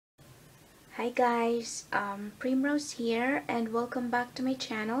Hi guys, Primrose here and welcome back to my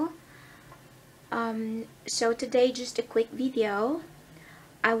channel. So today, just a quick video.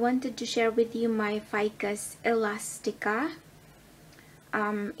 I wanted to share with you my Ficus Elastica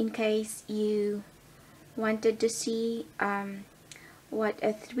in case you wanted to see what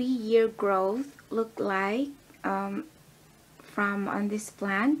a 3-year growth looked like from on this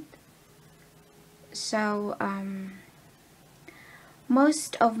plant. So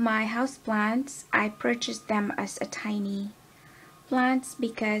most of my houseplants, I purchased them as a tiny plants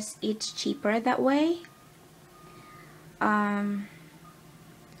because it's cheaper that way. So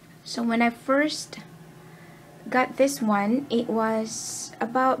when I first got this one, it was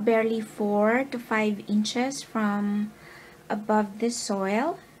about barely 4 to 5 inches from above the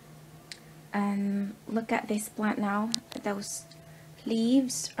soil. And look at this plant now. Those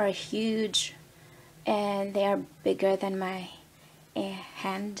leaves are huge and they are bigger than my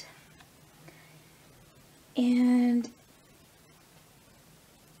hand, and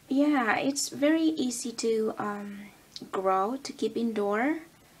yeah, it's very easy to grow, to keep indoor.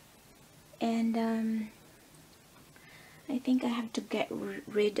 And I think I have to get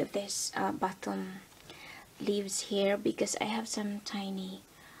rid of this bottom leaves here because I have some tiny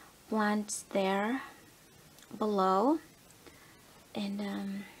plants there below,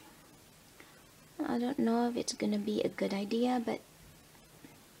 and I don't know if it's gonna be a good idea, but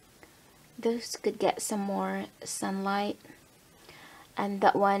those could get some more sunlight. And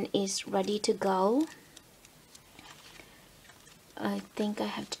that one is ready to go. I think I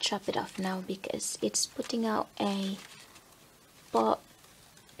have to chop it off now because it's putting out a bulb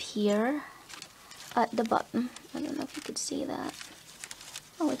here at the bottom. I don't know if you could see that.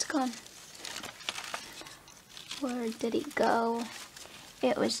 Oh, it's gone. Where did it go?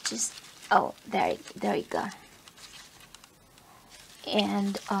 It was just, oh, there you go.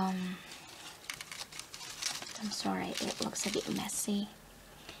 And I'm sorry, it looks a bit messy.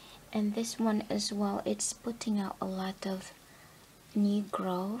 And this one as well, it's putting out a lot of new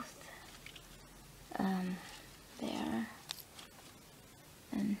growth there,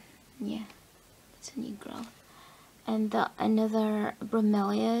 and yeah, it's a new growth. And another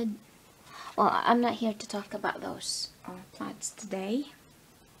bromeliad, well, I'm not here to talk about those plants today.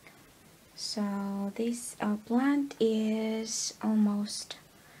 So this plant is almost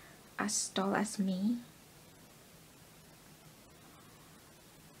as tall as me.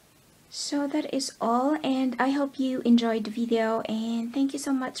 So that is all, and I hope you enjoyed the video, and thank you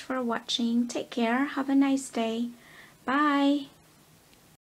so much for watching. Take care, have a nice day, bye.